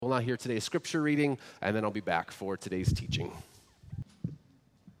now hear today's scripture reading, and then I'll be back for today's teaching.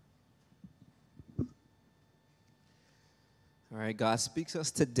 All right, God speaks to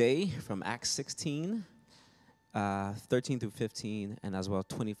us today from Acts 16, 13 through 15, and as well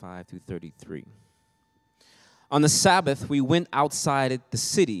 25 through 33. On the Sabbath, we went outside the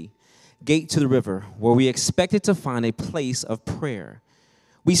city gate to the river, where we expected to find a place of prayer.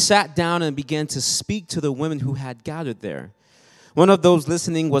 We sat down and began to speak to the women who had gathered there. One of those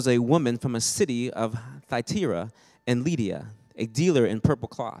listening was a woman from a city of Thyatira and Lydia, a dealer in purple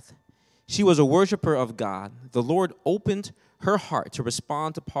cloth. She was a worshiper of God. The Lord opened her heart to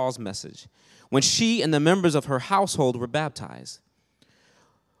respond to Paul's message when she and the members of her household were baptized.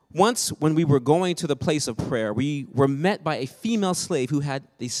 Once, when we were going to the place of prayer, we were met by a female slave who had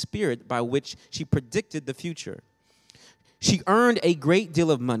a spirit by which she predicted the future. She earned a great deal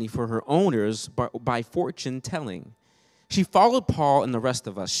of money for her owners by fortune telling. She followed Paul and the rest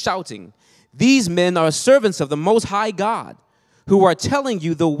of us, shouting, "These men are servants of the Most High God, who are telling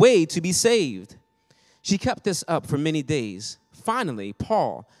you the way to be saved." She kept this up for many days. Finally,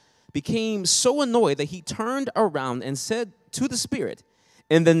 Paul became so annoyed that he turned around and said to the spirit,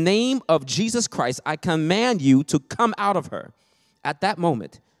 "In the name of Jesus Christ, I command you to come out of her." At that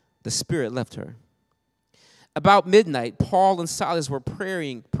moment, the spirit left her. About midnight, Paul and Silas were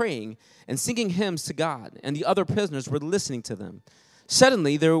praying and singing hymns to God, and the other prisoners were listening to them.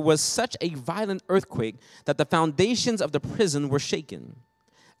 Suddenly, there was such a violent earthquake that the foundations of the prison were shaken.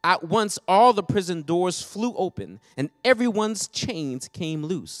 At once, all the prison doors flew open, and everyone's chains came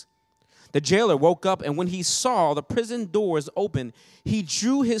loose. The jailer woke up, and when he saw the prison doors open, he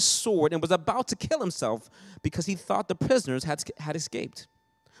drew his sword and was about to kill himself because he thought the prisoners had escaped.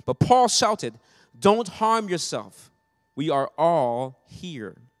 But Paul shouted, "Don't harm yourself. We are all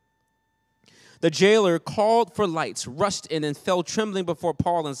here." The jailer called for lights, rushed in, and fell trembling before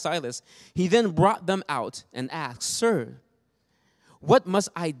Paul and Silas. He then brought them out and asked, "Sir, what must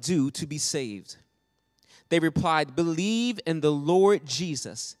I do to be saved?" They replied, "Believe in the Lord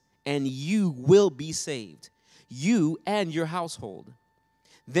Jesus, and you will be saved, you and your household."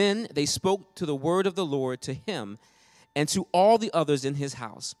 Then they spoke to the word of the Lord to him and to all the others in his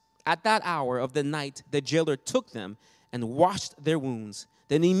house. At that hour of the night, the jailer took them and washed their wounds.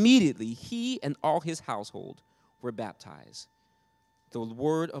 Then immediately he and all his household were baptized. The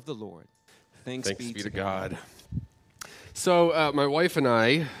word of the Lord. Thanks be to God. So my wife and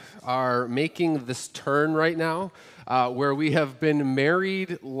I are making this turn right now where we have been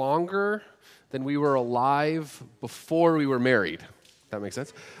married longer than we were alive before we were married. That makes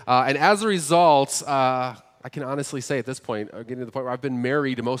sense. And as a result, I can honestly say at this point, getting to the point where I've been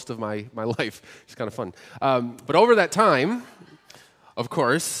married most of my life. It's kind of fun. But over that time, of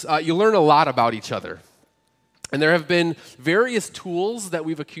course, you learn a lot about each other. And there have been various tools that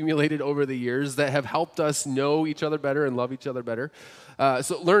we've accumulated over the years that have helped us know each other better and love each other better.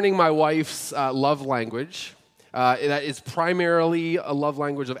 So learning my wife's love language, that is primarily a love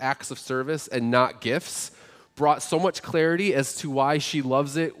language of acts of service and not gifts, brought so much clarity as to why she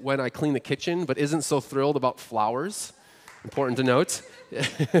loves it when I clean the kitchen but isn't so thrilled about flowers. Important to note.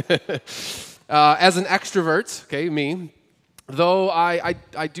 As an extrovert, okay, me, though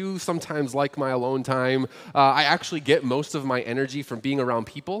I do sometimes like my alone time, I actually get most of my energy from being around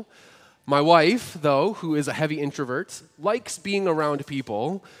people. My wife, though, who is a heavy introvert, likes being around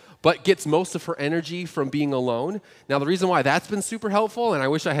people, but gets most of her energy from being alone. Now, the reason why that's been super helpful, and I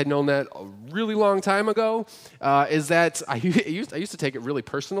wish I had known that a really long time ago, is that I used to take it really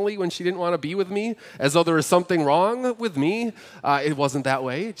personally when she didn't want to be with me, as though there was something wrong with me. It wasn't that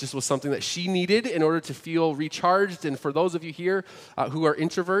way. It just was something that she needed in order to feel recharged. And for those of you here who are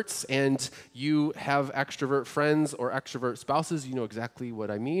introverts and you have extrovert friends or extrovert spouses, you know exactly what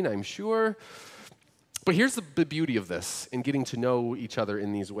I mean, I'm sure. But here's the beauty of this, in getting to know each other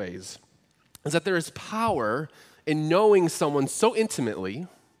in these ways, is that there is power in knowing someone so intimately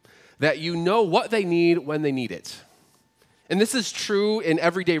that you know what they need when they need it. And this is true in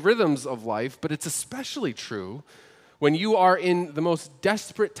everyday rhythms of life, but it's especially true when you are in the most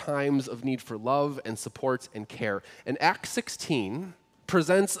desperate times of need for love and support and care. And Acts 16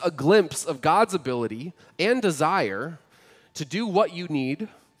 presents a glimpse of God's ability and desire to do what you need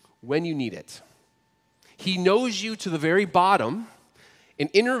when you need it. He knows you to the very bottom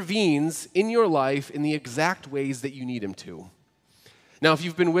and intervenes in your life in the exact ways that you need him to. Now, if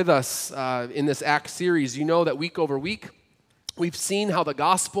you've been with us in this Acts series, you know that week over week, We've seen how the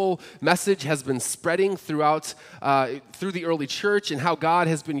gospel message has been spreading throughout through the early church, and how God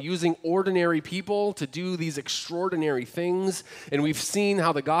has been using ordinary people to do these extraordinary things. And we've seen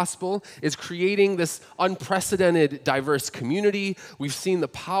how the gospel is creating this unprecedented, diverse community. We've seen the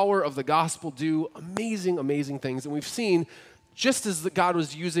power of the gospel do amazing, amazing things. And we've seen, just as God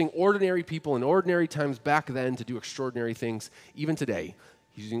was using ordinary people in ordinary times back then to do extraordinary things, even today,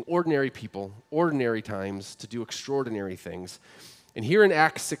 He's using ordinary people, ordinary times to do extraordinary things. And here in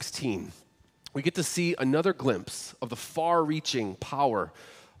Acts 16, we get to see another glimpse of the far-reaching power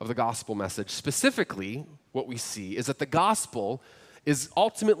of the gospel message. Specifically, what we see is that the gospel is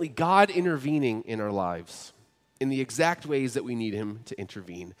ultimately God intervening in our lives in the exact ways that we need Him to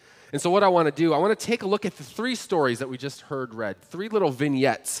intervene. And so what I want to do, I want to take a look at the three stories that we just heard read, three little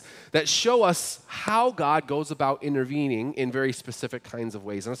vignettes that show us how God goes about intervening in very specific kinds of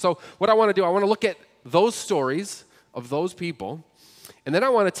ways. And so what I want to do, I want to look at those stories of those people, and then I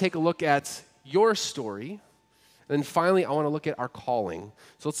want to take a look at your story, and then finally I want to look at our calling.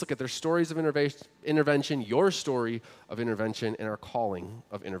 So let's look at their stories of intervention, your story of intervention, and our calling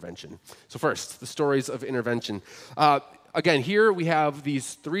of intervention. So first, the stories of intervention. Again, here we have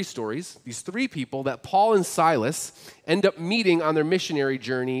these three stories, these three people that Paul and Silas end up meeting on their missionary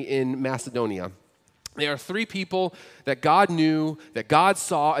journey in Macedonia. They are three people that God knew, that God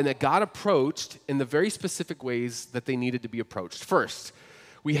saw, and that God approached in the very specific ways that they needed to be approached. First,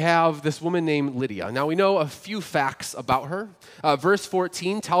 we have this woman named Lydia. Now, we know a few facts about her. Verse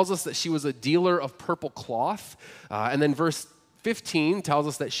 14 tells us that she was a dealer of purple cloth, and then verse 15 tells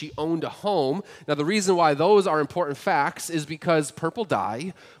us that she owned a home. Now, the reason why those are important facts is because purple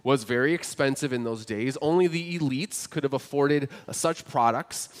dye was very expensive in those days. Only the elites could have afforded such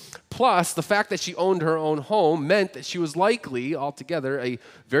products. Plus, the fact that she owned her own home meant that she was likely, altogether, a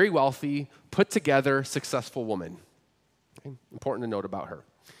very wealthy, put-together, successful woman. Okay? Important to note about her.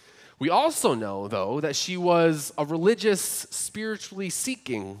 We also know, though, that she was a religious, spiritually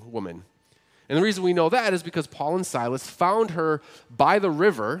seeking woman. And the reason we know that is because Paul and Silas found her by the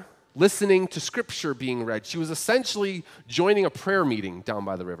river listening to scripture being read. She was essentially joining a prayer meeting down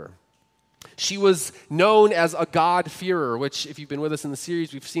by the river. She was known as a God-fearer, which, if you've been with us in the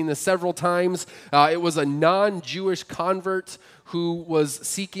series, we've seen this several times. It was a non-Jewish convert who was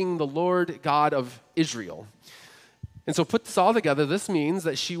seeking the Lord God of Israel. And so put this all together, this means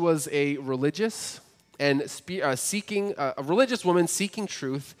that she was a religious and a religious woman seeking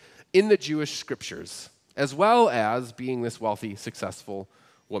truth in the Jewish scriptures, as well as being this wealthy, successful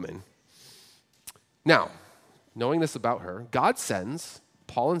woman. Now, knowing this about her, God sends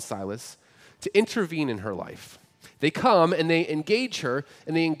Paul and Silas to intervene in her life. They come and they engage her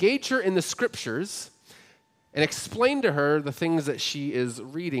in the scriptures and explain to her the things that she is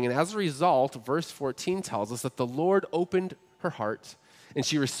reading. And as a result, verse 14 tells us that the Lord opened her heart and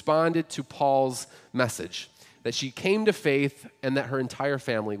she responded to Paul's message, that she came to faith and that her entire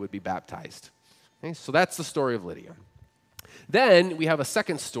family would be baptized. Okay, so that's the story of Lydia. Then we have a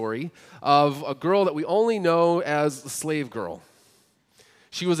second story of a girl that we only know as the slave girl.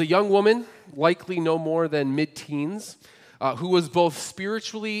 She was a young woman, likely no more than mid-teens, who was both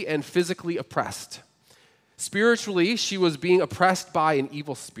spiritually and physically oppressed. Spiritually, she was being oppressed by an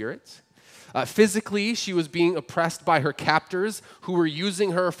evil spirit. Physically, she was being oppressed by her captors who were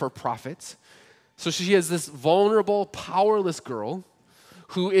using her for profit. So she is this vulnerable, powerless girl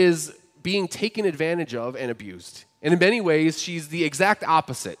who is being taken advantage of and abused. And in many ways, she's the exact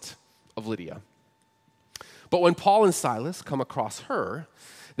opposite of Lydia. But when Paul and Silas come across her,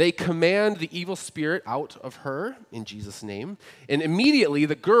 they command the evil spirit out of her in Jesus' name. And immediately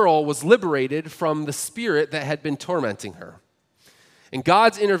the girl was liberated from the spirit that had been tormenting her. And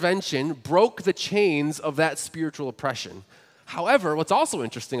God's intervention broke the chains of that spiritual oppression. However, what's also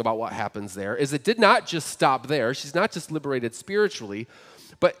interesting about what happens there is it did not just stop there. She's not just liberated spiritually,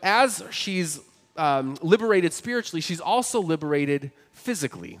 but as she's liberated spiritually, she's also liberated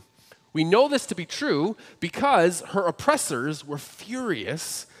physically. We know this to be true because her oppressors were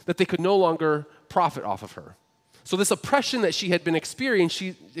furious that they could no longer profit off of her. So this oppression that she had been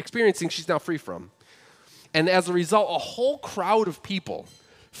experiencing, she's now free from. And as a result, a whole crowd of people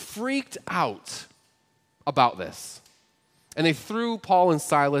freaked out about this. And they threw Paul and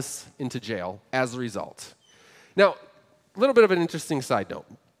Silas into jail as a result. Now, a little bit of an interesting side note.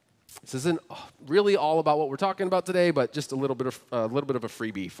 This isn't really all about what we're talking about today, but just a little bit of a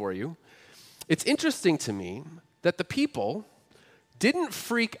freebie for you. It's interesting to me that the people didn't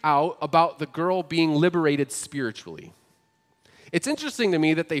freak out about the girl being liberated spiritually. It's interesting to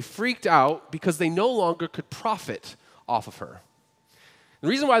me that they freaked out because they no longer could profit off of her. The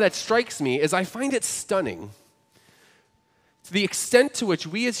reason why that strikes me is I find it stunning To the extent to which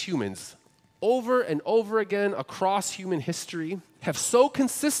we as humans, over and over again across human history, have so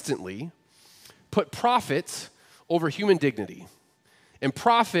consistently put profit over human dignity and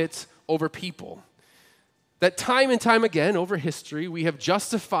profit over people, that time and time again over history, we have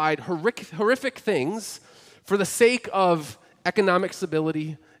justified horrific things for the sake of economic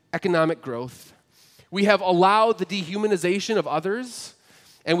stability, economic growth. We have allowed the dehumanization of others,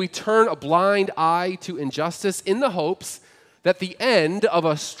 and we turn a blind eye to injustice in the hopes that the end of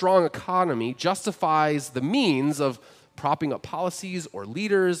a strong economy justifies the means of propping up policies or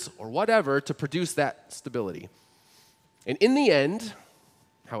leaders or whatever to produce that stability. And in the end,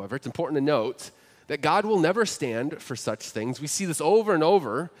 however, it's important to note that God will never stand for such things. We see this over and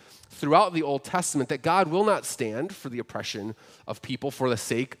over throughout the Old Testament, that God will not stand for the oppression of people for the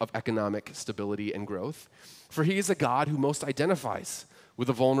sake of economic stability and growth. For he is a God who most identifies with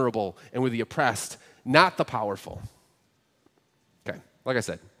the vulnerable and with the oppressed, not the powerful. Okay, like I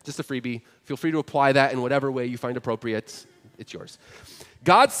said, just a freebie. Feel free to apply that in whatever way you find appropriate. It's yours.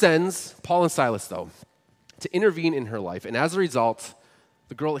 God sends Paul and Silas, though, to intervene in her life. And as a result,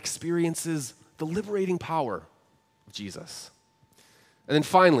 the girl experiences the liberating power of Jesus. And then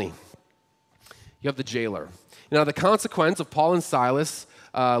finally, you have the jailer. Now, the consequence of Paul and Silas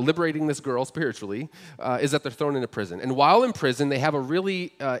liberating this girl spiritually is that they're thrown into prison. And while in prison, they have a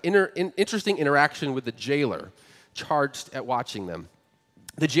really interesting interaction with the jailer charged at watching them.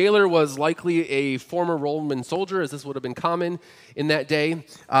 The jailer was likely a former Roman soldier, as this would have been common in that day.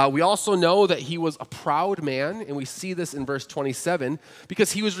 We also know that he was a proud man, and we see this in verse 27,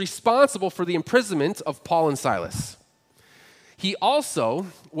 because he was responsible for the imprisonment of Paul and Silas. He also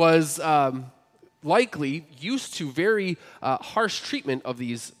was likely used to very harsh treatment of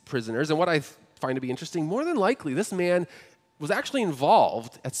these prisoners. And what I find to be interesting, more than likely, this man was actually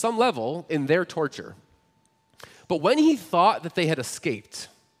involved at some level in their torture. But when he thought that they had escaped,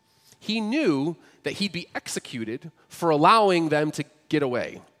 he knew that he'd be executed for allowing them to get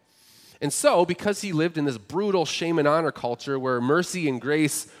away. And so, because he lived in this brutal shame and honor culture where mercy and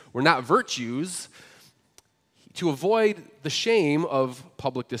grace were not virtues, to avoid the shame of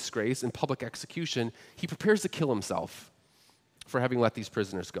public disgrace and public execution, he prepares to kill himself for having let these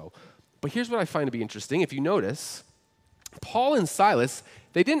prisoners go. But here's what I find to be interesting. If you notice, Paul and Silas,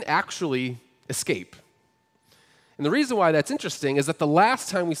 they didn't actually escape. And the reason why that's interesting is that the last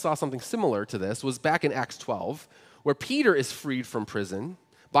time we saw something similar to this was back in Acts 12, where Peter is freed from prison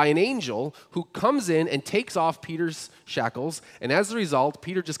by an angel who comes in and takes off Peter's shackles, and as a result,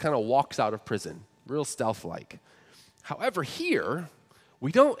 Peter just kind of walks out of prison, real stealth-like. However, here,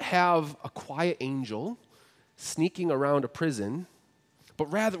 we don't have a quiet angel sneaking around a prison, but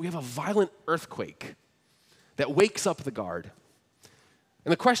rather we have a violent earthquake that wakes up the guard.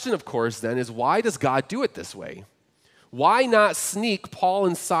 And the question, of course, then, is why does God do it this way? Why not sneak Paul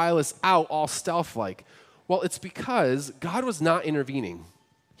and Silas out all stealth-like? Well, it's because God was not intervening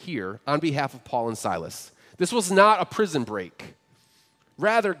here on behalf of Paul and Silas. This was not a prison break.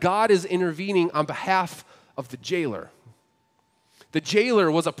 Rather, God is intervening on behalf of the jailer. The jailer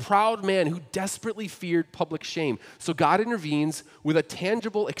was a proud man who desperately feared public shame. So God intervenes with a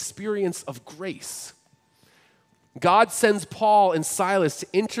tangible experience of grace. God sends Paul and Silas to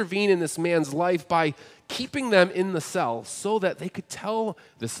intervene in this man's life by keeping them in the cell so that they could tell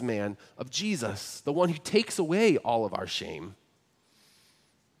this man of Jesus, the one who takes away all of our shame.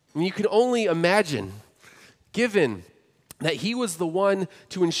 And you can only imagine, given that he was the one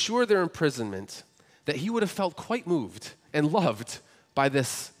to ensure their imprisonment, that he would have felt quite moved and loved by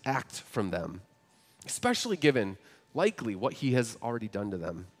this act from them, especially given likely what he has already done to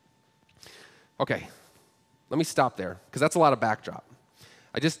them. Okay, let me stop there, because that's a lot of backdrop.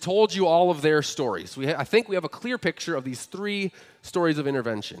 I just told you all of their stories. I think we have a clear picture of these three stories of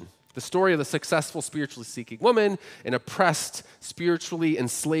intervention. The story of the successful spiritually seeking woman, an oppressed, spiritually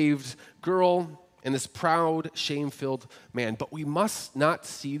enslaved girl, and this proud, shame-filled man. But we must not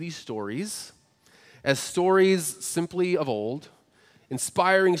see these stories as stories simply of old,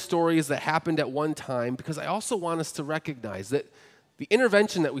 inspiring stories that happened at one time, because I also want us to recognize that the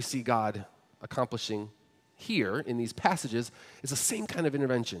intervention that we see God accomplishing here in these passages is the same kind of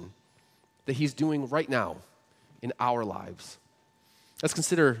intervention that he's doing right now in our lives. Let's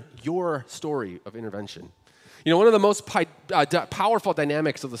consider your story of intervention. You know, one of the most powerful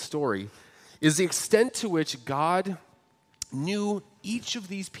dynamics of the story is the extent to which God knew each of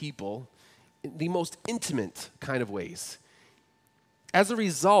these people in the most intimate kind of ways. As a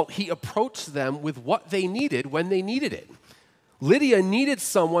result, he approached them with what they needed when they needed it. Lydia needed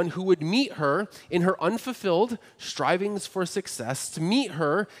someone who would meet her in her unfulfilled strivings for success, to meet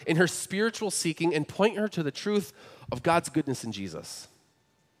her in her spiritual seeking and point her to the truth of God's goodness in Jesus.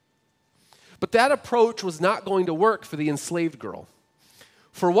 But that approach was not going to work for the enslaved girl.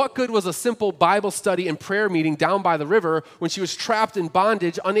 For what good was a simple Bible study and prayer meeting down by the river when she was trapped in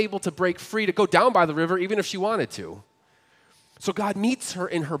bondage, unable to break free to go down by the river even if she wanted to? So God meets her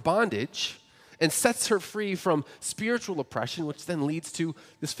in her bondage and sets her free from spiritual oppression, which then leads to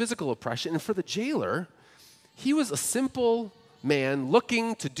this physical oppression. And for the jailer, he was a simple man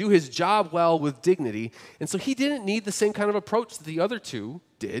looking to do his job well with dignity. And so he didn't need the same kind of approach that the other two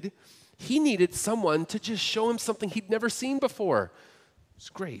did. He needed someone to just show him something he'd never seen before. It's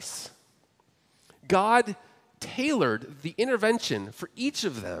grace. God tailored the intervention for each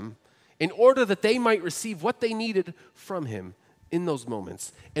of them in order that they might receive what they needed from him in those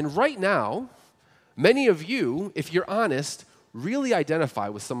moments. And right now, many of you, if you're honest, really identify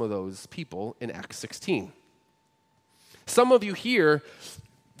with some of those people in Acts 16. Some of you here,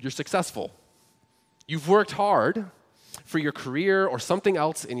 you're successful. You've worked hard for your career or something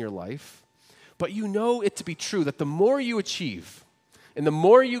else in your life, but you know it to be true that the more you achieve and the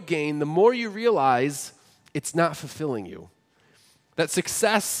more you gain, the more you realize it's not fulfilling you. That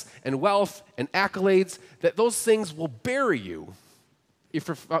success and wealth and accolades, that those things will bury you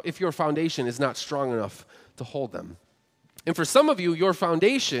if your foundation is not strong enough to hold them. And for some of you, your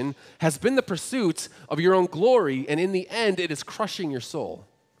foundation has been the pursuit of your own glory, and in the end, it is crushing your soul.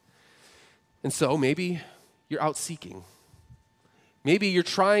 And so maybe you're out seeking. Maybe you're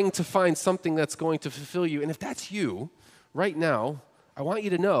trying to find something that's going to fulfill you. And if that's you, right now, I want you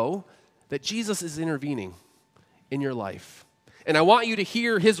to know that Jesus is intervening in your life. And I want you to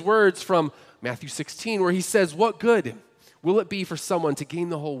hear his words from Matthew 16, where he says, "What good will it be for someone to gain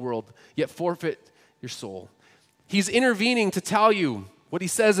the whole world, yet forfeit your soul?" He's intervening to tell you what he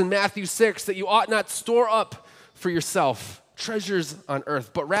says in Matthew 6, that you ought not store up for yourself treasures on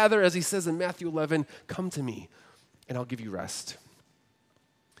earth, but rather, as he says in Matthew 11, "Come to me, and I'll give you rest."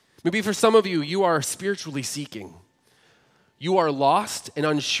 Maybe for some of you, you are spiritually seeking. You are lost and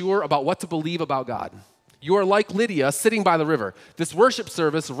unsure about what to believe about God. You are like Lydia sitting by the river. This worship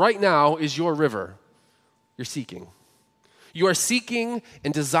service right now is your river. You're seeking. You are seeking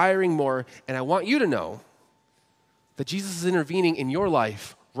and desiring more, and I want you to know that Jesus is intervening in your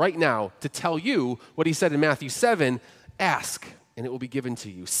life right now to tell you what he said in Matthew 7, "Ask, and it will be given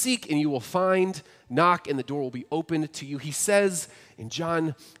to you. Seek, and you will find. Knock, and the door will be opened to you." He says in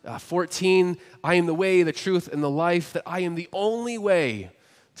John 14, "I am the way, the truth, and the life, that I am the only way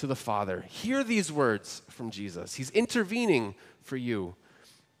to the Father." Hear these words from Jesus. He's intervening for you,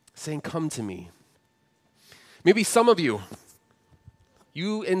 saying, "Come to me." Maybe some of you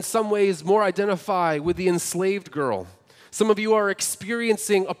in some ways more identify with the enslaved girl. Some of you are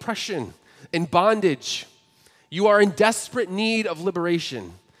experiencing oppression and bondage. You are in desperate need of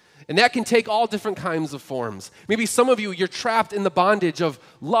liberation. And that can take all different kinds of forms. Maybe some of you, you're trapped in the bondage of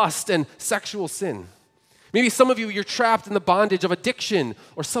lust and sexual sin. Maybe some of you, you're trapped in the bondage of addiction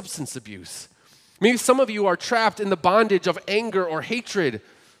or substance abuse. Maybe some of you are trapped in the bondage of anger or hatred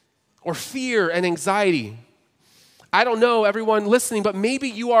or fear and anxiety. I don't know, everyone listening, but maybe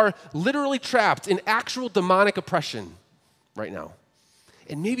you are literally trapped in actual demonic oppression right now.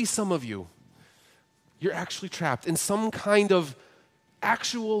 And maybe some of you, you're actually trapped in some kind of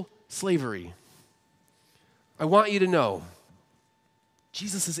actual slavery. I want you to know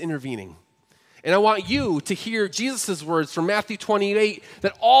Jesus is intervening. And I want you to hear Jesus' words from Matthew 28,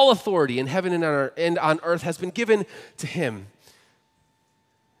 that all authority in heaven and on earth has been given to him.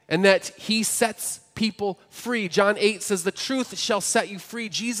 And that he sets people free. John 8 says, "The truth shall set you free."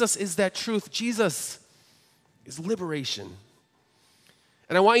 Jesus is that truth. Jesus is liberation.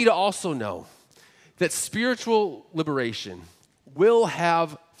 And I want you to also know that spiritual liberation will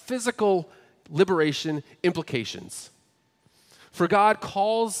have physical liberation implications. For God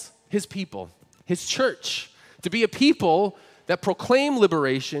calls his people, his church, to be a people that proclaim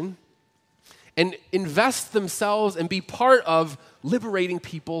liberation and invest themselves and be part of liberating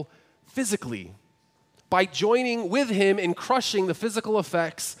people physically by joining with him in crushing the physical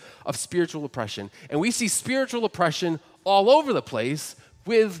effects of spiritual oppression. And we see spiritual oppression all over the place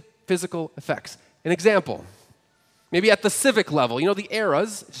with physical effects. An example, maybe at the civic level, the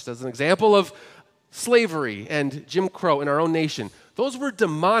eras, just as an example of slavery and Jim Crow in our own nation, those were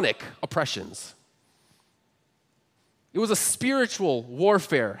demonic oppressions. It was a spiritual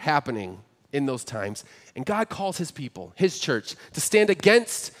warfare happening in those times. And God calls his people, his church, to stand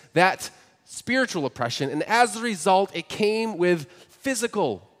against that spiritual oppression. And as a result, it came with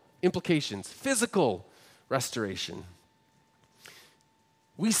physical implications, physical restoration.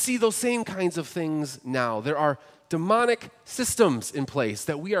 We see those same kinds of things now. There are demonic systems in place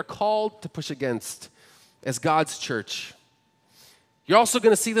that we are called to push against as God's church. You're also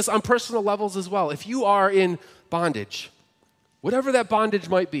going to see this on personal levels as well. If you are in bondage, whatever that bondage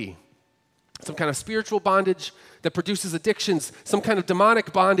might be, some kind of spiritual bondage that produces addictions, some kind of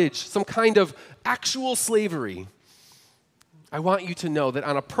demonic bondage, some kind of actual slavery, I want you to know that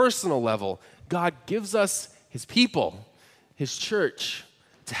on a personal level, God gives us his people, his church,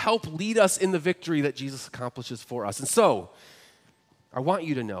 to help lead us in the victory that Jesus accomplishes for us. And so, I want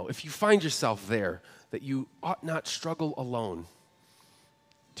you to know, if you find yourself there, that you ought not struggle alone.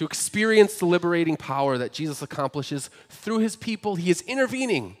 To experience the liberating power that Jesus accomplishes through his people, he is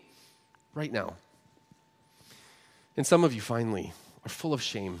intervening right now. And some of you, finally, are full of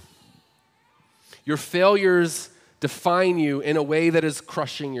shame. Your failures define you in a way that is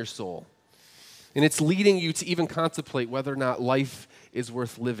crushing your soul. And it's leading you to even contemplate whether or not life is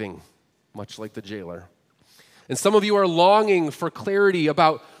worth living, much like the jailer. And some of you are longing for clarity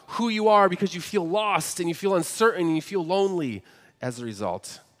about who you are because you feel lost and you feel uncertain and you feel lonely as a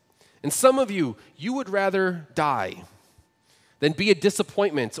result. And some of you, you would rather die than be a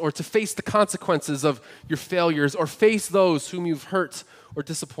disappointment or to face the consequences of your failures or face those whom you've hurt or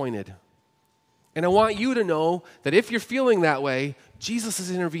disappointed. And I want you to know that if you're feeling that way, Jesus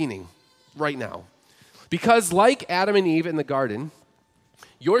is intervening right now. Because like Adam and Eve in the garden,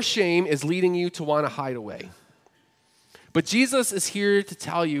 your shame is leading you to want to hide away. But Jesus is here to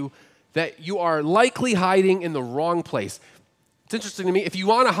tell you that you are likely hiding in the wrong place. It's interesting to me, if you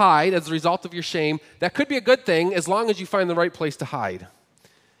want to hide as a result of your shame, that could be a good thing as long as you find the right place to hide.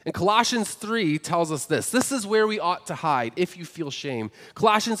 And Colossians 3 tells us this. This is where we ought to hide if you feel shame.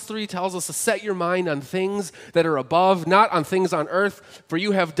 Colossians 3 tells us to set your mind on things that are above, not on things on earth, for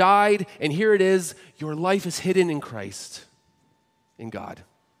you have died, and here it is, your life is hidden in Christ, in God.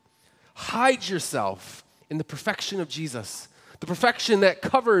 Hide yourself in the perfection of Jesus, the perfection that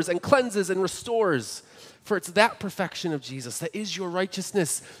covers and cleanses and restores. For it's that perfection of Jesus that is your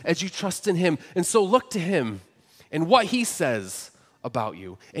righteousness as you trust in him. And so look to him and what he says about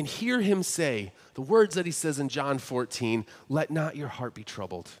you and hear him say the words that he says in John 14, let not your heart be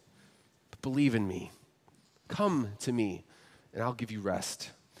troubled, but believe in me. Come to me and I'll give you rest.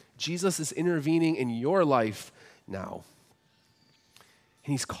 Jesus is intervening in your life now.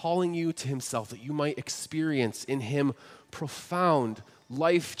 And he's calling you to himself that you might experience in him profound,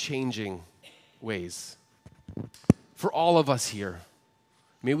 life-changing ways. For all of us here,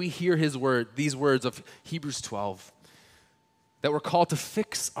 may we hear these words of Hebrews 12, that we're called to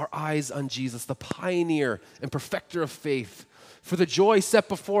fix our eyes on Jesus, the pioneer and perfecter of faith. For the joy set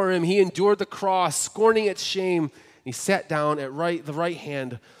before him, he endured the cross, scorning its shame, and he sat down at the right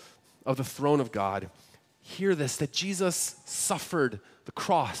hand of the throne of God. Hear this, that Jesus suffered the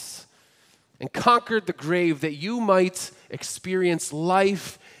cross and conquered the grave that you might experience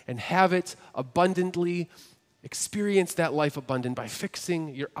life and have it abundantly. Experience that life abundant by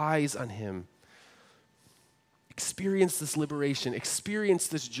fixing your eyes on him. Experience this liberation. Experience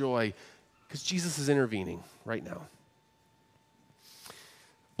this joy because Jesus is intervening right now.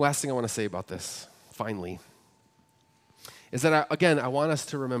 Last thing I want to say about this, finally, is that, I want us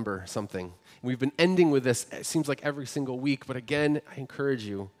to remember something. We've been ending with this, it seems like every single week, but again, I encourage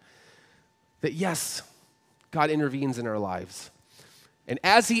you that yes, God intervenes in our lives. And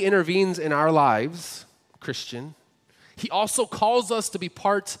as he intervenes in our lives, Christian, he also calls us to be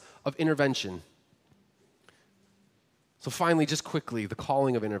part of intervention. So finally, just quickly, the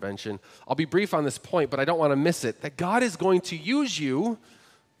calling of intervention. I'll be brief on this point, but I don't want to miss it, that God is going to use you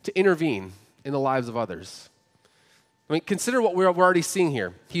to intervene in the lives of others. I mean, consider what we're already seeing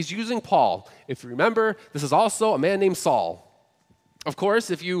here. He's using Paul. If you remember, this is also a man named Saul. Of course,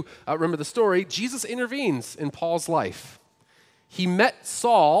 if you remember the story, Jesus intervenes in Paul's life. He met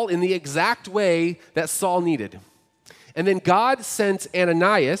Saul in the exact way that Saul needed. And then God sent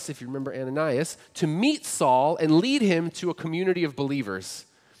Ananias, if you remember Ananias, to meet Saul and lead him to a community of believers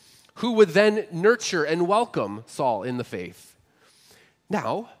who would then nurture and welcome Saul in the faith.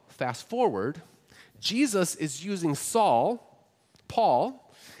 Now, fast forward, Jesus is using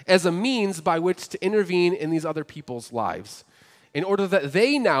Paul, as a means by which to intervene in these other people's lives in order that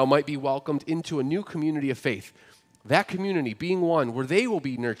they now might be welcomed into a new community of faith. That community being one where they will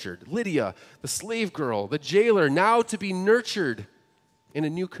be nurtured. Lydia, the slave girl, the jailer, now to be nurtured in a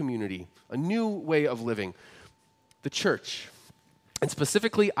new community, a new way of living. The church, and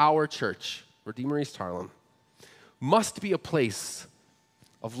specifically our church, Redeemer East Harlem, must be a place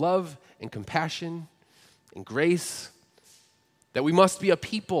of love and compassion and grace, that we must be a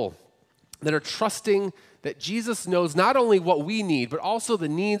people that are trusting that Jesus knows not only what we need, but also the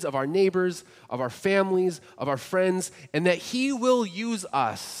needs of our neighbors, of our families, of our friends, and that he will use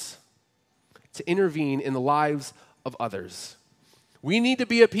us to intervene in the lives of others. We need to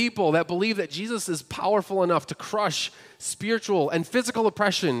be a people that believe that Jesus is powerful enough to crush spiritual and physical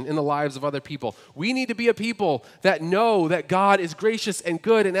oppression in the lives of other people. We need to be a people that know that God is gracious and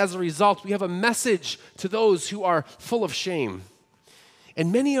good, and as a result, we have a message to those who are full of shame.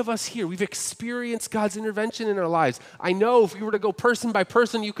 And many of us here, we've experienced God's intervention in our lives. I know if we were to go person by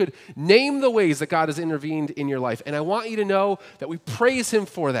person, you could name the ways that God has intervened in your life. And I want you to know that we praise him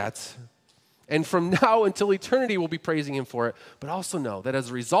for that. And from now until eternity, we'll be praising him for it. But also know that as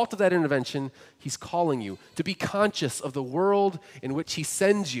a result of that intervention, he's calling you to be conscious of the world in which he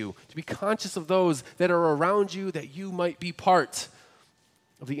sends you, to be conscious of those that are around you, that you might be part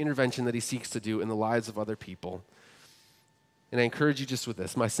of the intervention that he seeks to do in the lives of other people. And I encourage you just with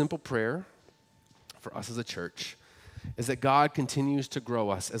this. My simple prayer for us as a church is that God continues to grow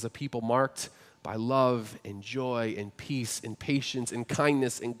us as a people marked by love and joy and peace and patience and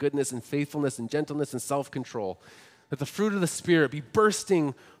kindness and goodness and faithfulness and gentleness and self-control. That the fruit of the Spirit be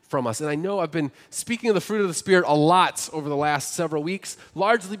bursting from us. And I know I've been speaking of the fruit of the Spirit a lot over the last several weeks,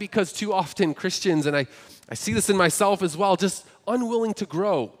 largely because too often Christians, and I see this in myself as well, just unwilling to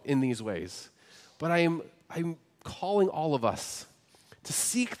grow in these ways. But I'm calling all of us to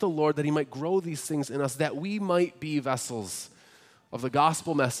seek the Lord that he might grow these things in us, that we might be vessels of the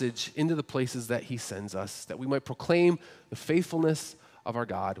gospel message into the places that he sends us, that we might proclaim the faithfulness of our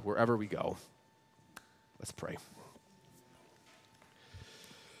God wherever we go. Let's pray.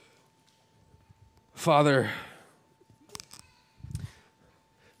 Father,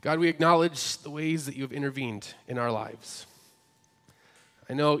 God, we acknowledge the ways that you have intervened in our lives.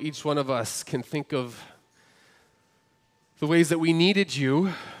 I know each one of us can think of the ways that we needed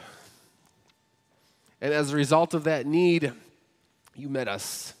you, and as a result of that need, you met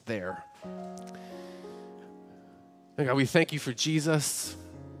us there. And God, we thank you for Jesus,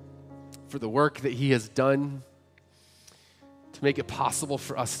 for the work that he has done to make it possible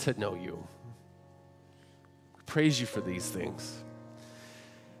for us to know you. We praise you for these things.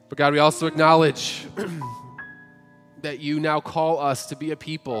 But God, we also acknowledge that you now call us to be a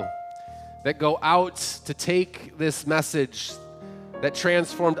people that go out to take this message that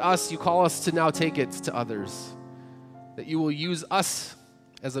transformed us. You call us to now take it to others. That you will use us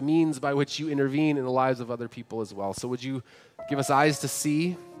as a means by which you intervene in the lives of other people as well. So would you give us eyes to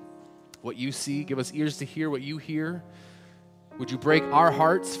see what you see, give us ears to hear what you hear. Would you break our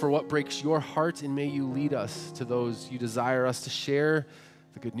hearts for what breaks your heart, and may you lead us to those you desire us to share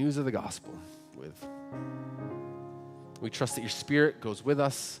the good news of the gospel with. We trust that your Spirit goes with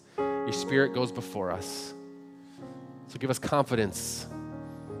us. Your Spirit goes before us. So give us confidence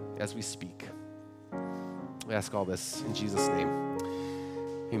as we speak. We ask all this in Jesus' name.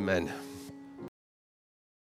 Amen.